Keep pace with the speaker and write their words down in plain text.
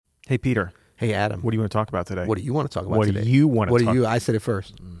Hey, Peter. Hey, Adam. What do you want to talk about today? What do you want to talk about today? What do you want to talk about? What do you? I said it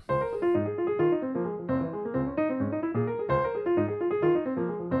first.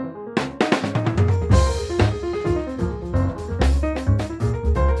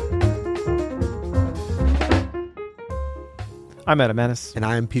 I'm Adam Manis, And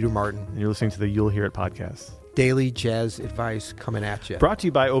I am Peter Martin. and you're listening to the You'll Hear It podcast. Daily jazz advice coming at you. Brought to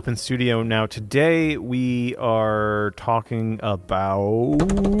you by Open Studio. Now, today we are talking about...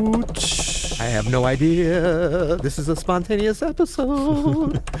 I have no idea. This is a spontaneous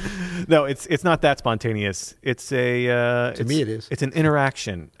episode. No, it's not that spontaneous. It's a... To me, it is. It's an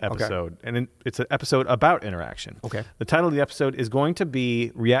interaction episode, and it's an episode about interaction. Okay. The title of the episode is going to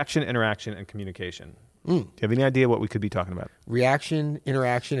be Reaction, Interaction, and Communication. Do you have any idea what we could be talking about? Reaction,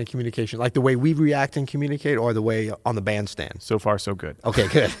 interaction, and communication. Like the way we react and communicate or the way on the bandstand. So far, so good. Okay,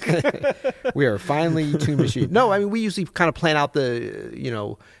 good. We are finally tuned machine. No, I mean, we usually kind of plan out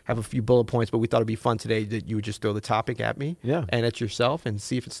have a few bullet points, but we thought it'd be fun today that you would just throw the topic at me and at yourself and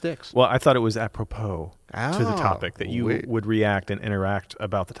see if it sticks. Well, I thought it was apropos to the topic that you would react and interact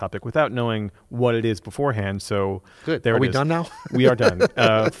about the topic without knowing what it is beforehand. So good. There Are it we is. done now? We are done.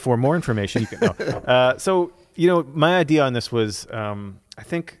 For more information, you can know. So, my idea on this was, I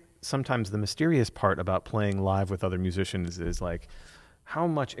think sometimes the mysterious part about playing live with other musicians is like, how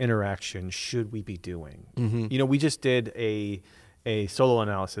much interaction should we be doing? Mm-hmm. We just did a solo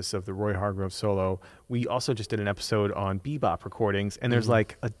analysis of the Roy Hargrove solo. We also just did an episode on bebop recordings, and there's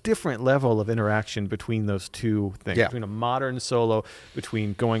like a different level of interaction between those two things, between a modern solo,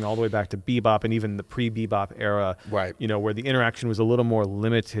 between going all the way back to bebop and even the pre-bebop era, right? Where the interaction was a little more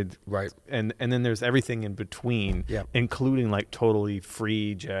limited, right? And then there's everything in between, including like totally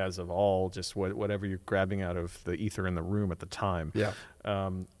free jazz of all, just whatever you're grabbing out of the ether in the room at the time.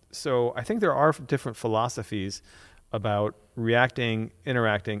 So I think there are different philosophies about reacting,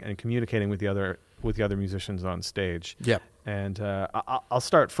 interacting, and communicating with the other musicians on stage. Yeah. And I'll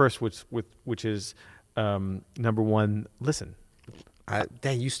start first, which is number one: listen.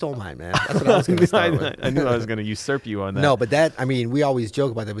 Dang, you stole mine, man. That's what I was going to start with. I knew I was going to usurp you on that. No, but we always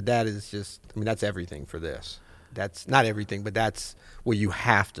joke about that, but that is just, that's everything for this. That's not everything, but that's where you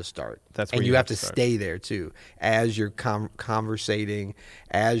have to start. That's where and you have to stay there too, as you're conversating,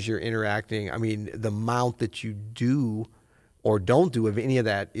 as you're interacting. The amount that you do or don't do of any of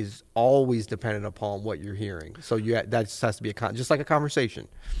that is always dependent upon what you're hearing. So that just has to be just like a conversation.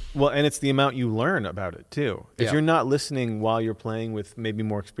 Well, and it's the amount you learn about it too. If you're not listening while you're playing with maybe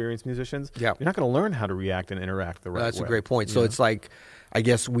more experienced musicians, you're not going to learn how to react and interact the right way. That's a great point. So it's like, I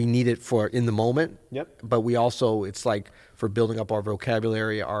guess we need it for in the moment. Yep. But we also, it's like for building up our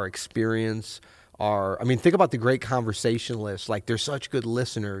vocabulary, our experience, think about the great conversationalists. Like, they're such good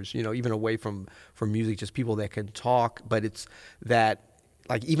listeners, even away from music, just people that can talk. But it's that,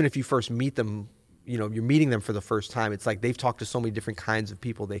 like, even if you first meet them, you're meeting them for the first time, it's like they've talked to so many different kinds of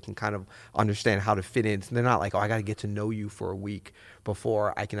people, they can kind of understand how to fit in. So they're not like, I got to get to know you for a week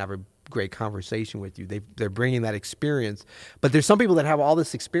before I can have a great conversation with you. They're bringing that experience. But there's some people that have all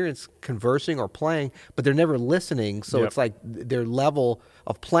this experience conversing or playing, but they're never listening. So it's like their level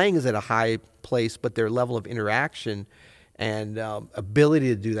of playing is at a high place, but their level of interaction and ability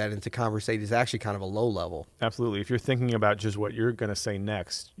to do that and to conversate is actually kind of a low level. Absolutely. If you're thinking about just what you're going to say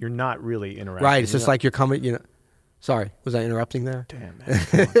next, you're not really interacting. Right. It's just like you're coming, Sorry, was I interrupting there? Damn,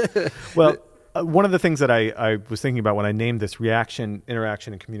 man. Well, one of the things that I was thinking about when I named this reaction,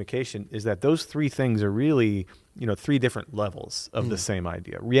 interaction, and communication is that those three things are really, three different levels of the same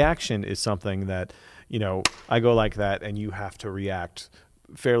idea. Reaction is something that, I go like that and you have to react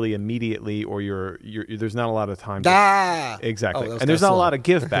fairly immediately, or you're there's not a lot of time. Exactly. And there's not a lot of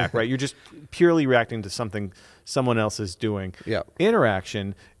give back, right? You're just purely reacting to something someone else is doing. Yeah.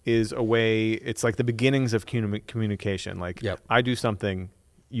 Interaction is a way, it's like the beginnings of communication. Like, I do something,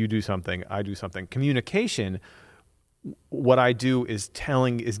 you do something, I do something. Communication, what I do is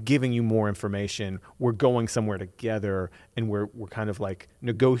giving you more information. We're going somewhere together, and we're kind of like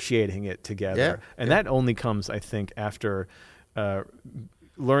negotiating it together. And that only comes, I think, after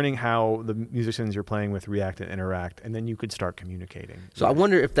learning how the musicians you're playing with react and interact, and then you could start communicating. So I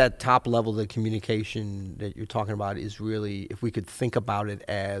wonder if that top level of the communication that you're talking about is really, if we could think about it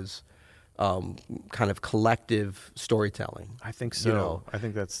as kind of collective storytelling. I think so. I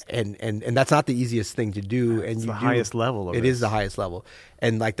think that's and that's not the easiest thing to do. And it's the highest level of it. It is the highest level.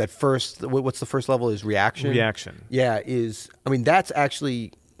 And like that first, what's the first level is reaction. Reaction. Yeah, that's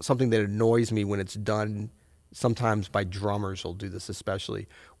actually something that annoys me when it's done. Sometimes by drummers will do this, especially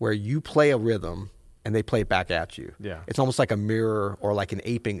where you play a rhythm and they play it back at you. Yeah, it's almost like a mirror or like an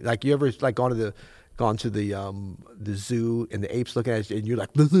aping. Like, you ever like gone to gone to the zoo and the apes looking at you and you're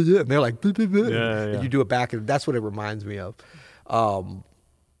like, blah, blah, blah, and they're like, blah, blah, blah, and you do it back, and that's what it reminds me of.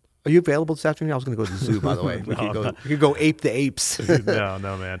 Are you available this afternoon? I was going to go to the zoo, by the way. We could go ape the apes. No,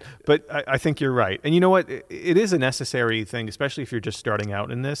 man. But I think you're right. And you know what? It is a necessary thing, especially if you're just starting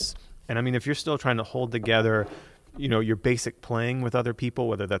out in this. And I mean, if you're still trying to hold together, your basic playing with other people,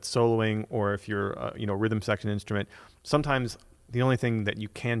 whether that's soloing or if you're, rhythm section instrument, sometimes the only thing that you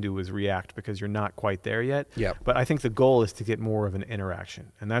can do is react because you're not quite there yet. Yeah. But I think the goal is to get more of an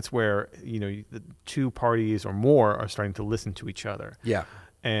interaction. And that's where, the two parties or more are starting to listen to each other. Yeah.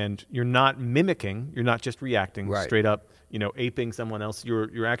 And you're not mimicking, you're not just reacting straight up, aping someone else.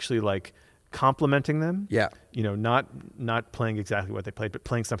 You're actually like complimenting them. Yeah. Not playing exactly what they played, but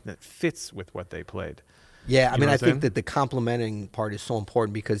playing something that fits with what they played. Yeah, I mean, I think that the complimenting part is so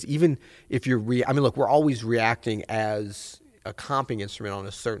important because even if you're look, we're always reacting as a comping instrument on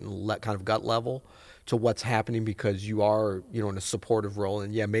a certain kind of gut level to what's happening because you are, in a supportive role.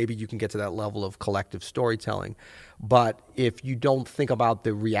 And yeah, maybe you can get to that level of collective storytelling. But if you don't think about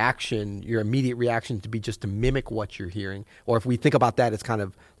the reaction, your immediate reaction to be just to mimic what you're hearing, or if we think about that as kind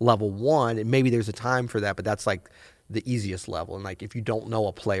of level one, and maybe there's a time for that, but that's like the easiest level. And like if you don't know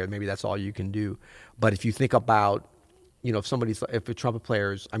a player, maybe that's all you can do. But if you think about, if a trumpet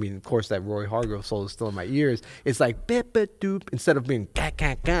player's, I mean, of course, that Roy Hargrove solo is still in my ears. It's like, doop, instead of being ga,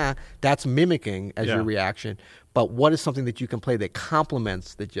 ga, ga, that's mimicking as your reaction. But what is something that you can play that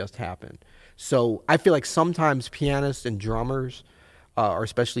complements that just happened? So I feel like sometimes pianists and drummers are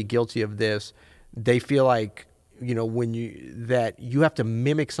especially guilty of this. They feel like, that you have to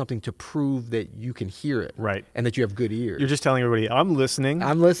mimic something to prove that you can hear it. Right. And that you have good ears. You're just telling everybody, I'm listening.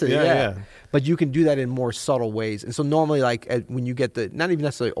 Yeah. But you can do that in more subtle ways. And so normally, like when you get not even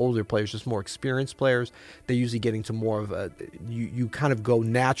necessarily older players, just more experienced players, they're usually getting to more of you kind of go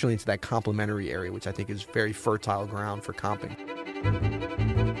naturally into that complementary area, which I think is very fertile ground for comping.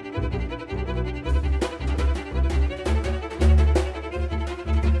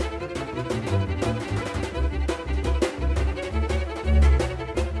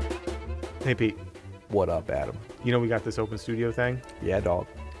 Hey, Pete. What up, Adam? We got this open studio thing? Yeah, dog.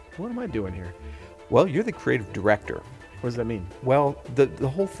 What am I doing here? Well, you're the creative director. What does that mean? Well, the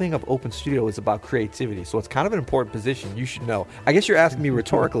whole thing of Open Studio is about creativity, so it's kind of an important position. You should know. I guess you're asking me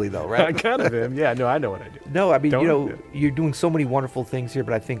rhetorically, though, right? I kind of am. Yeah, no, I know what I do. No, I mean, you're doing so many wonderful things here,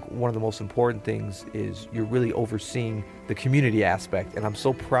 but I think one of the most important things is you're really overseeing the community aspect, and I'm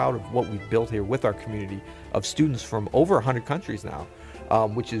so proud of what we've built here with our community of students from over 100 countries now,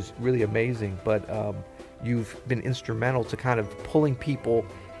 which is really amazing. But you've been instrumental to kind of pulling people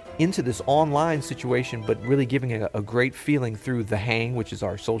into this online situation, but really giving a great feeling through The Hang, which is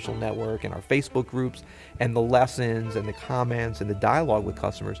our social network, and our Facebook groups, and the lessons and the comments and the dialogue with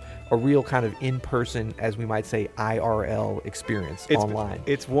customers, a real kind of in-person, as we might say, IRL experience online.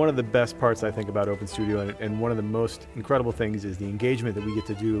 It's one of the best parts, I think, about Open Studio, and one of the most incredible things is the engagement that we get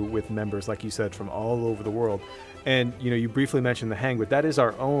to do with members, like you said, from all over the world. And you briefly mentioned The Hang, but that is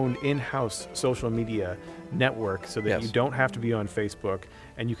our own in-house social media network, so that you don't have to be on Facebook,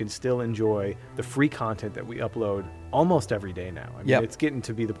 and you can still enjoy the free content that we upload almost every day now. I mean, it's getting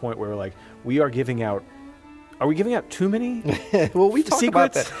to be the point where we are giving out. Are we giving out too many? Well, we talk secrets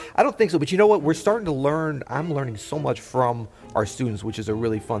about that. I don't think so, but you know what? We're starting to learn. I'm learning so much from our students, which is a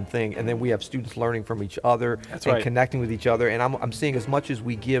really fun thing. And then we have students learning from each other and connecting with each other. And I'm seeing as much as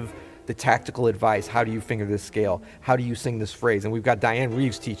we give the tactical advice, how do you finger this scale? How do you sing this phrase? And we've got Diane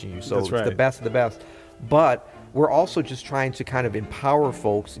Reeves teaching you, so it's the best of the best. But we're also just trying to kind of empower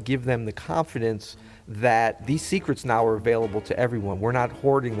folks, give them the confidence that these secrets now are available to everyone. We're not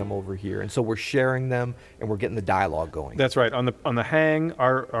hoarding them over here, and so we're sharing them, and we're getting the dialogue going. That's right. On the Hang,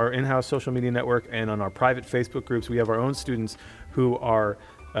 our in-house social media network, and on our private Facebook groups, we have our own students who are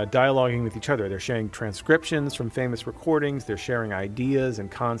dialoguing with each other. They're sharing transcriptions from famous recordings. They're sharing ideas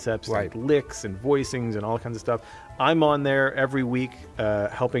and concepts, like licks and voicings and all kinds of stuff. I'm on there every week,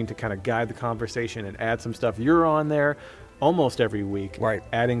 helping to kind of guide the conversation and add some stuff. You're on there almost every week,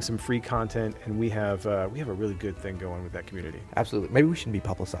 adding some free content, and we have a really good thing going with that community. Absolutely. Maybe we shouldn't be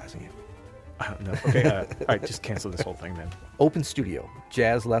publicizing it. I don't know. Okay, all right, just cancel this whole thing then. Open Studio,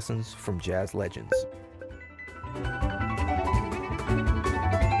 jazz lessons from jazz legends.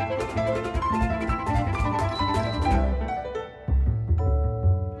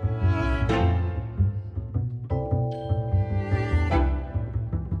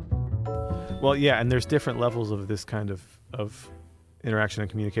 Well, yeah, and there's different levels of this kind of interaction and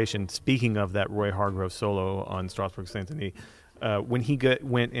communication. Speaking of that Roy Hargrove solo on Strasbourg Symphony, when he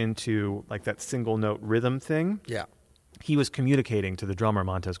went into like that single note rhythm thing, he was communicating to the drummer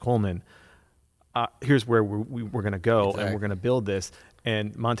Montez Coleman, here's where we're going to go, Exactly. and we're going to build this.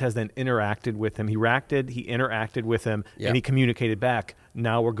 And Montez then interacted with him. He interacted with him, and he communicated back.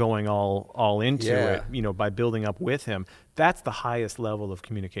 Now we're going all into it, by building up with him. That's the highest level of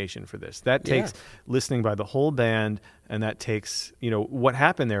communication for this. That takes listening by the whole band, and that takes, what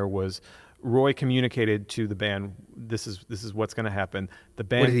happened there was Roy communicated to the band, this is what's going to happen. The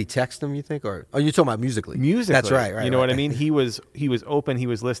band. What did he text them? You think, or you're talking about musically? Musically, that's right. You know what I mean? He was open. He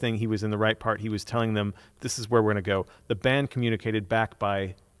was listening. He was in the right part. He was telling them, this is where we're going to go. The band communicated back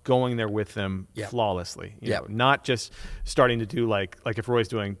by going there with them flawlessly. You know, not just starting to do like if Roy's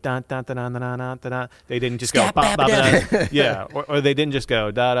doing da da da da da da da. They didn't just go ba, ba, ba, or they didn't just go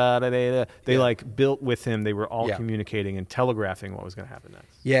da da da da. They like built with him. They were all communicating and telegraphing what was going to happen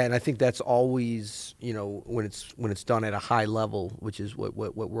next. Yeah, and I think that's always, when it's done at a high level, which is what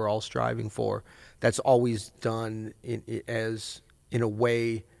we're all striving for. That's always done in a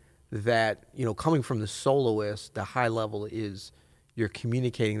way that, coming from the soloist, the high level is you're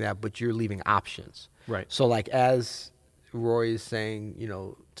communicating that, but you're leaving options. Right. So like as Roy is saying,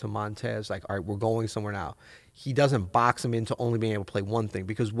 to Montez, like, all right, we're going somewhere now. He doesn't box him into only being able to play one thing,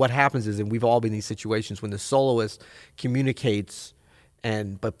 because what happens is, and we've all been in these situations, when the soloist communicates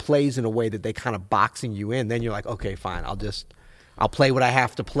but plays in a way that they kind of boxing you in, then you're like, okay, fine, I'll play what I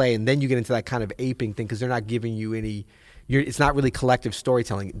have to play, and then you get into that kind of aping thing because they're not giving you any. It's not really collective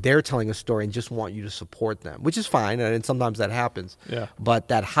storytelling. They're telling a story and just want you to support them, which is fine, and sometimes that happens. Yeah. But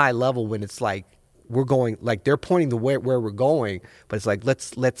that high level, when it's like we're going, like they're pointing the way where we're going, but it's like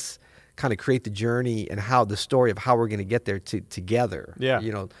let's kind of create the journey and how the story of how we're going to get there together. Yeah.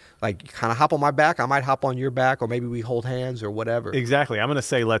 Like kind of hop on my back, I might hop on your back, or maybe we hold hands or whatever. Exactly. I'm going to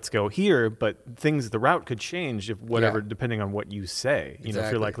say let's go here, but the route could change depending on what you say. If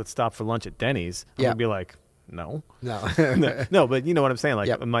you're like, let's stop for lunch at Denny's, I'm going to be like, no. No, but you know what I'm saying? Like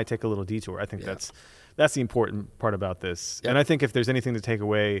it might take a little detour. I think that's the important part about this. And I think if there's anything to take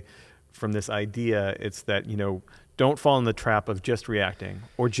away from this idea, it's that, don't fall in the trap of just reacting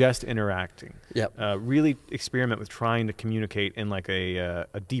or just interacting. Really experiment with trying to communicate in like a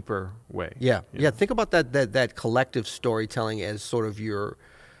deeper way. Think about that collective storytelling as sort of your,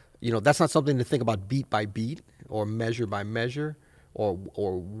 that's not something to think about beat by beat or measure by measure or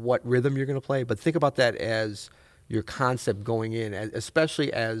what rhythm you're going to play, but think about that as your concept going in,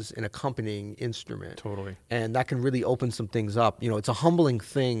 especially as an accompanying instrument. Totally. And that can really open some things up. It's a humbling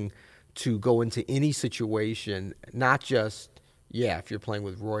thing to go into any situation, not just, if you're playing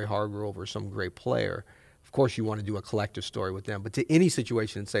with Roy Hargrove or some great player, of course you want to do a collective story with them, but to any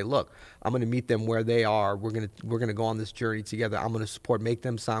situation and say, look, I'm going to meet them where they are. We're going to go on this journey together. I'm going to support, make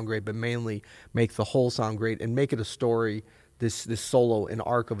them sound great, but mainly make the whole sound great and make it a story, this solo, an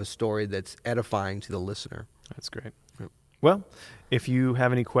arc of a story that's edifying to the listener. That's great. Well, if you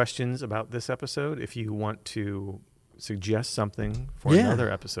have any questions about this episode, if you want to suggest something for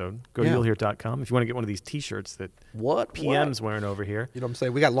another episode, go to you'llhear.com. If you want to get one of these T-shirts that PM's wearing over here. You know what I'm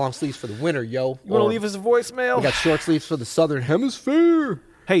saying? We got long sleeves for the winter, yo. You want to leave us a voicemail? We got short sleeves for the Southern Hemisphere.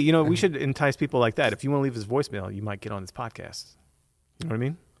 Hey, we should entice people like that. If you want to leave us a voicemail, you might get on this podcast. You know what I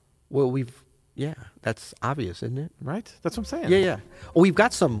mean? Well, that's obvious, isn't it? Right? That's what I'm saying. Yeah. Oh, we've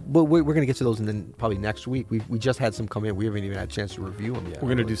got some. We're going to get to those, and then probably next week. We just had some come in. We haven't even had a chance to review them yet. We're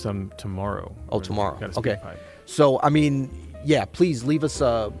going to do some tomorrow. Oh, tomorrow. Okay. So, please leave us.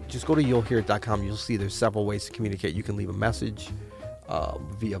 Just go to you'llhear.com. You'll see there's several ways to communicate. You can leave a message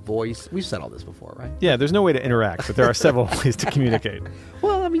via voice. We've said all this before, right? Yeah. There's no way to interact, but there are several ways to communicate.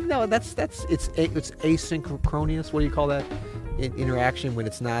 Well, no. It's asynchronous. What do you call that? Interaction when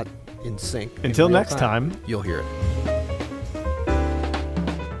it's not in sync. Until next time, you'll hear it.